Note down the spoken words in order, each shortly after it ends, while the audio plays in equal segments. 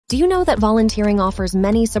Do you know that volunteering offers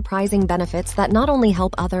many surprising benefits that not only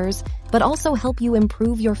help others, but also help you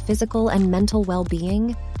improve your physical and mental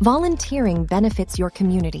well-being? Volunteering benefits your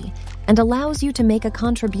community and allows you to make a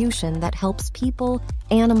contribution that helps people,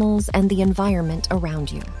 animals, and the environment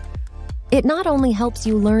around you. It not only helps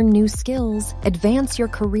you learn new skills, advance your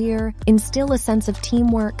career, instill a sense of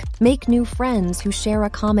teamwork, make new friends who share a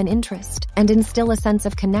common interest, and instill a sense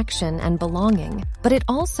of connection and belonging, but it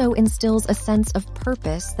also instills a sense of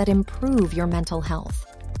purpose that improve your mental health.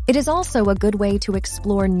 It is also a good way to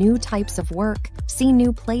explore new types of work, see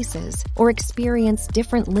new places, or experience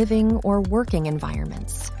different living or working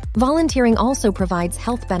environments. Volunteering also provides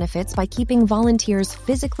health benefits by keeping volunteers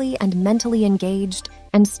physically and mentally engaged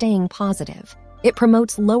and staying positive. It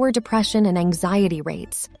promotes lower depression and anxiety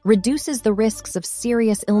rates, reduces the risks of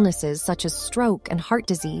serious illnesses such as stroke and heart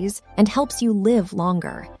disease, and helps you live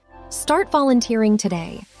longer. Start volunteering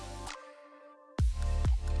today